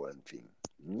tell you one thing.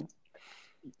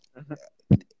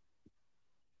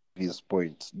 His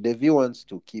point. Devi wants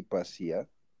to keep us here,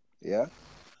 yeah.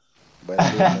 But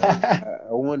then,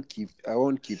 I won't keep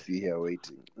you here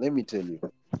waiting. Let me tell you.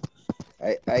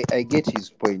 I get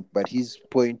his point, but his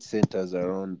point centers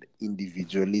around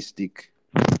individualistic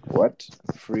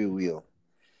free will.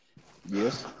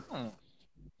 Yes.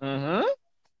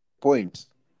 Point.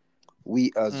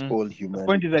 We as all human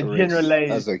point is a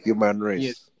generalized as a human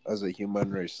race,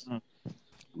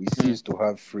 we cease to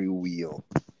have free will.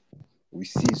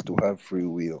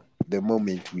 The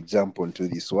moment we jump onto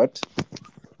this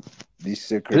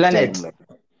sacred planet. timeline.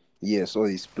 Yes, or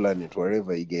this planet,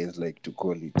 whatever you guys like to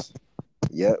call it.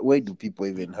 Yeah, why do people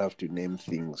even have to name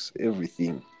things?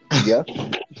 Everything. Yeah.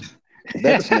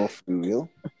 That's not free will.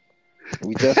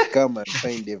 We just come and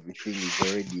find everything is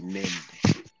already named.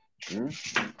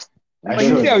 We But you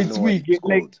don't see how even it's know what weak. it's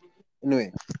Like, called.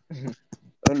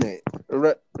 Anyway,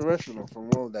 rational from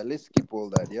all that. Let's skip all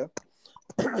that, yeah?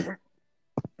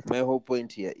 My whole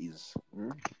point here is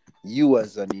you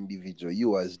as an individual,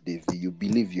 you as Davy, you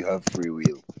believe you have free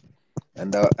will.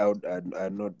 And I'll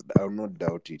not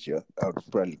doubt it, yeah? I'll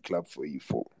probably clap for you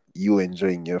for you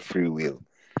enjoying your free will.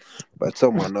 But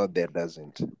someone out there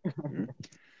doesn't.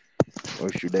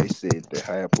 Or should I say the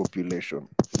higher population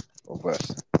of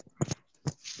us,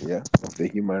 yeah, of the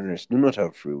human race, do not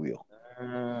have free will.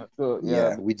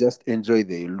 yeah. We just enjoy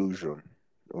the illusion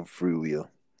of free will.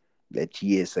 That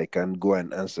yes, I can go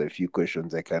and answer a few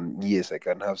questions. I can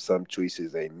have some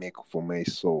choices I make for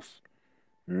myself.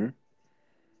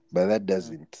 But that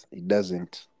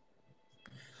doesn't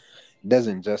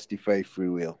justify free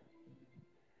will.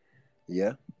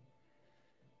 Yeah?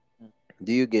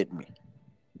 Do you get me?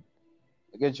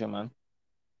 I get you, man.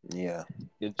 Yeah.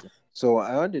 Get you. So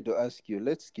I wanted to ask you,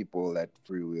 let's skip all that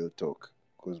free will talk.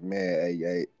 Because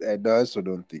I also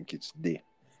don't think it's there.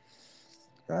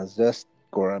 I was just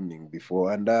cramming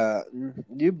before. And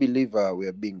do you believe we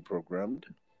are being programmed?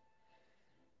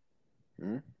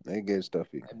 I guess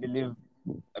topic. I believe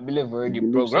we're already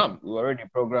believe programmed. We were already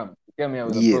programmed. You came here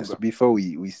with a Yes, program. before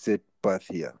we set path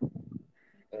here.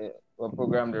 We're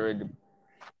programmed already.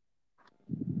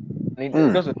 And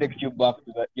it also takes you back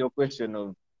to your question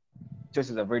of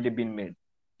choices have already been made.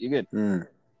 You get? You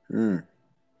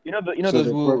know So those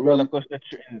roller coaster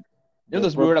trains. You know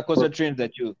those roller coaster trains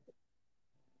that you.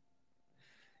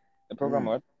 The program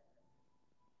what?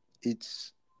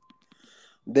 It's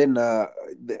then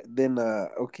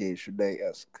okay. Should I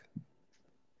ask?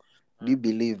 Do you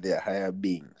believe there are higher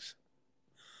beings?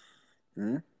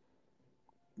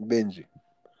 Benji.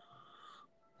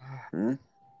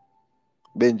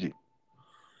 Benji.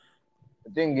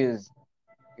 The thing is,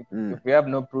 if we have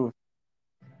no proof,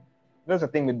 that's the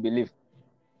thing with belief.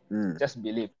 Just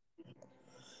believe.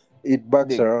 It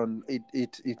backs around.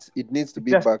 It needs to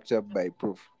be backed up by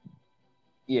proof.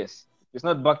 Yes, if it's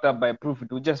not backed up by proof,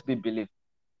 it will just be belief.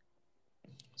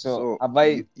 So have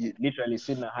I literally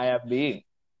seen a higher being?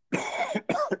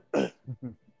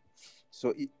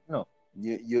 So no.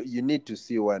 You need to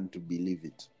see one to believe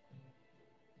it.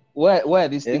 Why are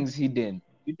these things hidden?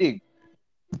 You think?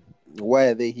 Why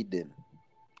are they hidden?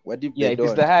 What if they if don't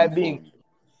it's the higher being? Found?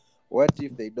 What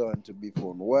if they don't want to be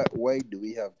found? Why do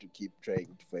we have to keep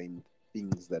trying to find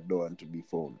things that don't want to be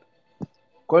found?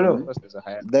 Kolo.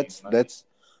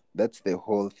 That's the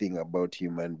whole thing about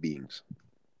human beings.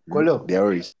 Kolo. They're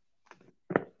always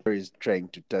trying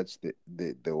to touch the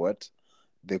what?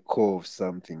 The core of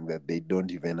something that they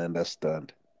don't even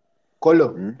understand.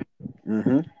 Kolo.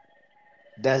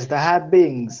 Does the higher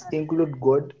beings include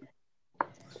God?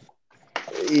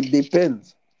 It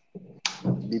depends.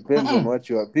 Depends on what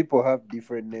you are. People have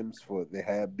different names for the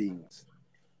higher beings.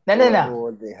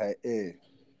 No. The high.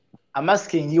 I'm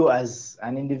asking you as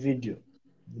an individual.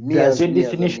 As an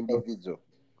individual.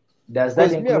 Does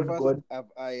that include God?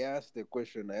 I asked the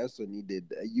question. I also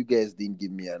needed. You guys didn't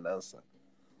give me an answer.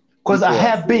 Because a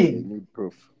higher being. You need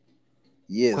proof.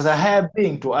 Yes. Because a higher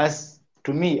being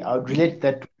to me, I would relate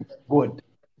that to God.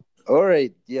 All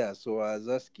right. Yeah. So I was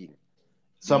asking.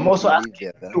 So I'm also asking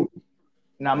you.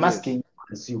 Now I'm asking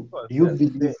you. Do you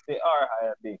believe they are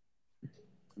higher beings?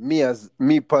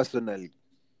 Me personally.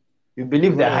 You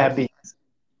believe they're higher beings?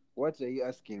 What are you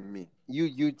asking me?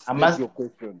 You take your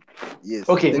question. Yes.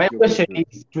 Okay, my question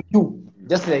is to you,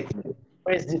 just like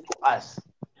expressed it to us.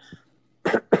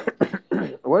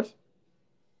 What?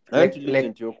 I have to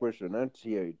listen to your question. I have to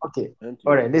hear it. Okay.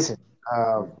 All right, listen.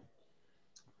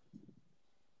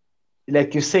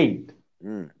 Like you said,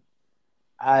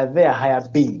 are there higher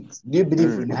beings? Do you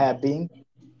believe in higher beings?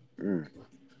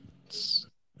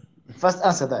 First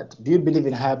answer that. Do you believe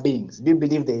in higher beings? Do you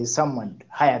believe there is someone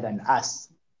higher than us?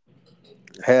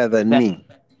 Higher than me?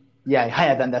 Yeah,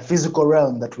 higher than the physical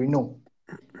realm that we know.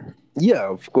 Yeah,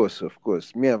 of course.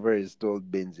 Me, I've already told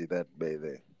Benji that by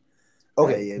the.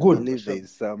 Okay, I good. believe there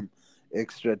is some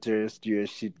extraterrestrial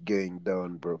shit going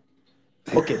down, bro.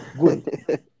 Okay, good.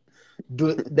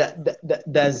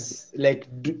 Does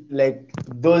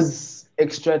those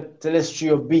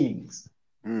extraterrestrial beings?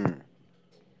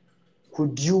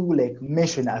 Could you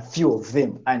mention a few of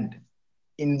them? And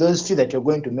in those few that you're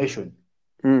going to mention,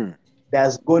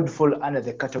 does God fall under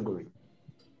the category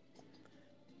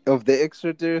of the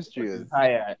extraterrestrials?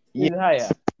 Higher. He's higher.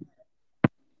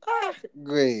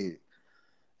 Great.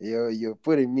 You're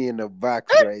putting me in a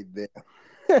box right there.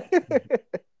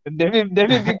 David,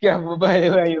 be careful by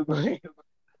where you're going.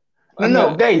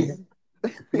 No, guys.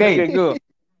 Okay, Guys, go.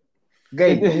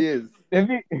 guys, Yes.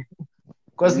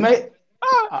 because Mm, my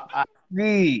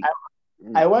See.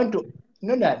 I want to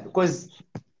know that because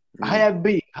mm, higher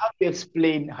being, how do you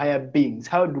explain higher beings?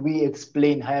 How do we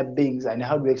explain higher beings and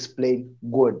how do we explain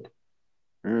God?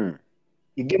 mm,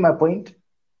 You get my point?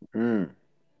 mm,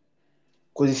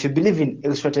 Because if you believe in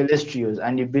extraterrestrials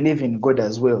and you believe in God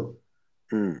as well,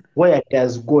 mm, where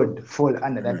does God fall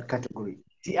under mm, that category?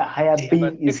 See, a higher Yeah, but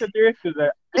being is extraterrestrials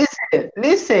are listen, I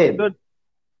listen, thought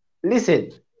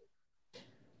listen,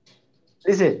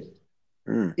 listen.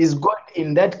 mm, Is God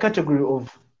in that category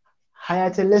of higher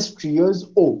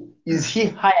terrestrials, or is mm. he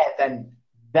higher than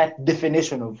that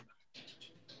definition of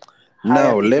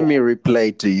higher Now, let people? me reply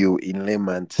to you in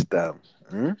layman's term.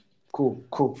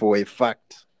 Cool. For a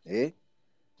fact,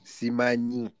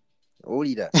 simanyi.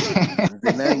 Olida.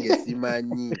 Nze nange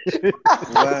simanyi.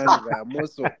 Kubanga,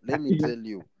 Moso, let me tell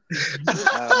you.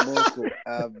 Moso,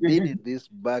 I've been in this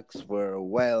box for a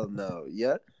while now,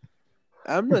 yeah?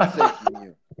 I'm not psyching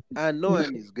you. And no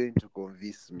one is going to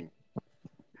convince me.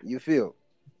 You feel?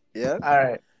 Yeah? All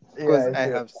right. Because Yeah, I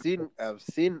feel.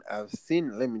 I've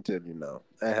seen, let me tell you now.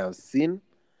 I have seen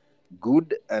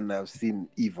good and I've seen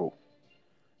evil.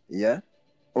 Yeah?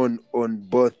 On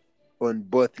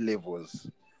both levels.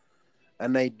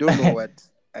 And I don't know what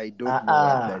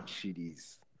that shit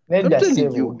is. Let I'm us telling say,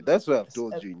 you, that's what I've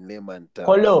told you in layman terms.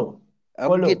 Kolo, I'm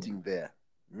Kolo, getting there.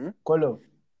 Kolo,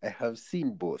 I have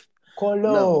seen both. Now,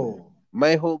 Kolo.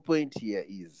 my whole point here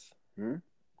is,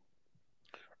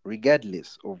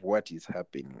 regardless of what is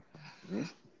happening,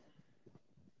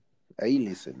 are you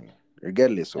listening?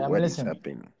 Regardless of I'm what is listening.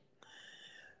 happening,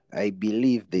 I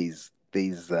believe there's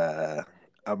a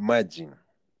margin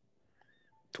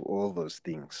to all those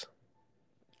things,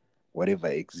 whatever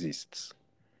exists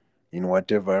in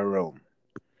whatever realm.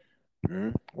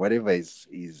 Whatever is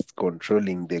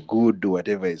controlling the good,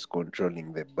 whatever is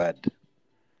controlling the bad,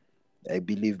 I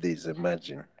believe there's a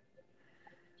margin.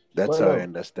 That's how I Kolo,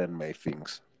 understand my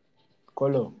things.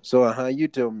 Kolo, So, you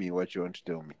tell me what you want to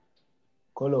tell me.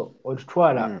 Kolo.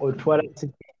 Otwala,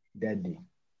 daddy.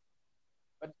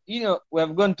 but we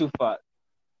have gone too far.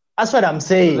 That's what I'm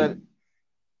saying.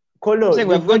 Kolo,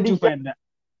 We have gone too far in that.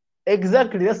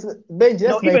 Exactly. That's Benji. That's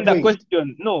No, my even the point.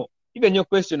 question, no, even your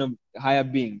question of higher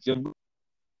beings, you've gone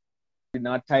in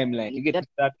our timeline. You get to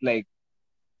start like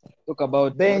talk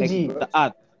about like Benji, the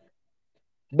earth.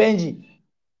 Benji,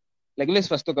 Like let's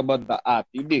first talk about the earth.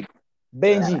 You dig?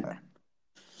 Benji,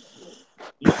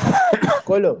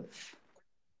 Kolo.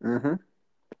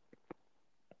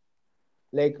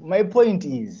 Like my point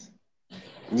is,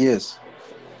 Yes.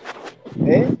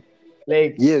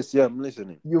 like Yes, yeah, I'm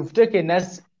listening. you've taken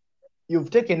us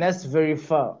very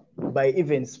far by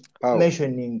even How?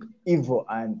 mentioning evil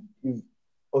and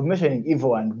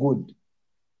good.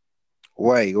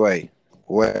 Why?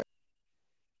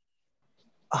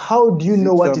 How do you Is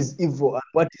know it what some? is evil and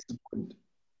what is good?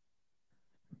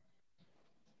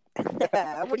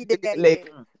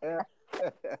 Like,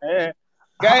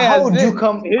 Guy how has do you it.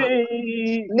 come?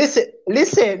 Listen.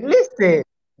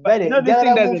 But this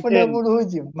thing doesn't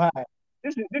end. Man.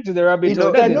 This is the rabbit It hole.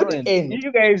 It doesn't cannot end. end.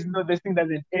 You guys know this thing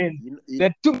doesn't end. There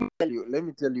are too Let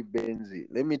me tell you, Benzi.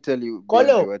 Let me tell you,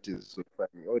 Kolo. Benzi, what is so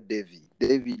funny. Oh, Davy.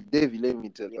 Let me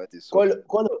tell you what is so funny.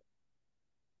 Kolo.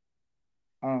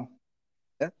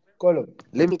 Yeah? Kolo.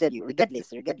 Let me tell you,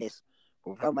 regardless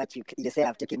of how much you say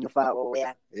I've taken you far or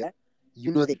where, Yeah?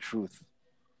 You know the truth.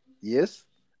 Yes?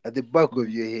 At the back of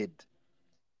your head.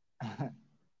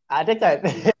 I think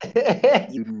I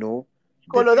You know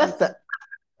Kolo, the truth.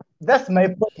 that's my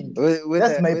point.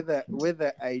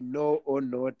 Whether I know or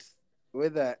not,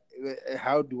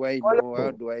 how do I know,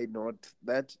 how do I not,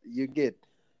 that you get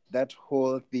that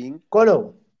whole thing.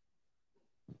 Kolo.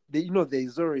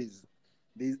 There's always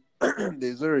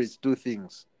there's always two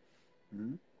things.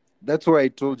 That's why I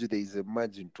told you there is a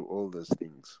margin to all those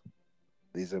things.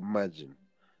 There's a margin.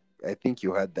 I think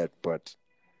you had that part.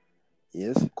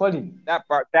 Yes? Colin. that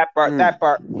part.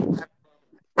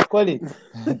 Colin.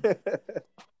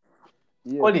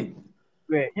 Yes. Colin.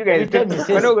 Wait, you guys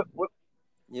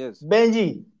Yes.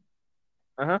 Benji.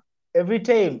 Uh-huh. Every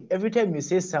time you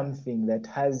say something that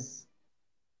has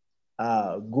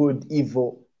good,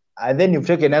 evil, and then you've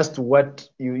taken us to what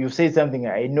you say something,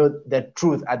 I know the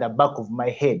truth at the back of my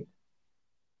head.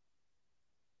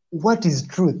 What is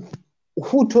truth?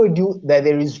 Who told you that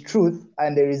there is truth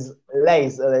and there is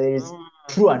lies, or there is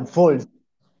true and false?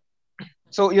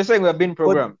 So you're saying we're being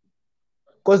programmed?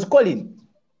 Because Colin,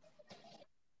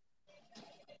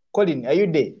 are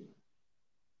you there?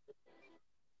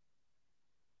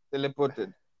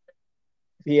 Teleported.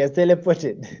 He has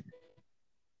teleported.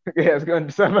 Okay, has gone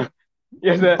to summer.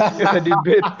 It's a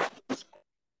debate.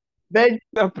 Then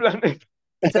The planet.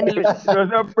 It's an illusion. It was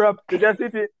not prop to the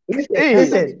city.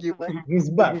 listen, he's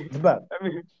back. I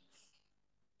mean,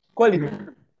 Call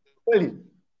it.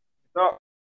 no,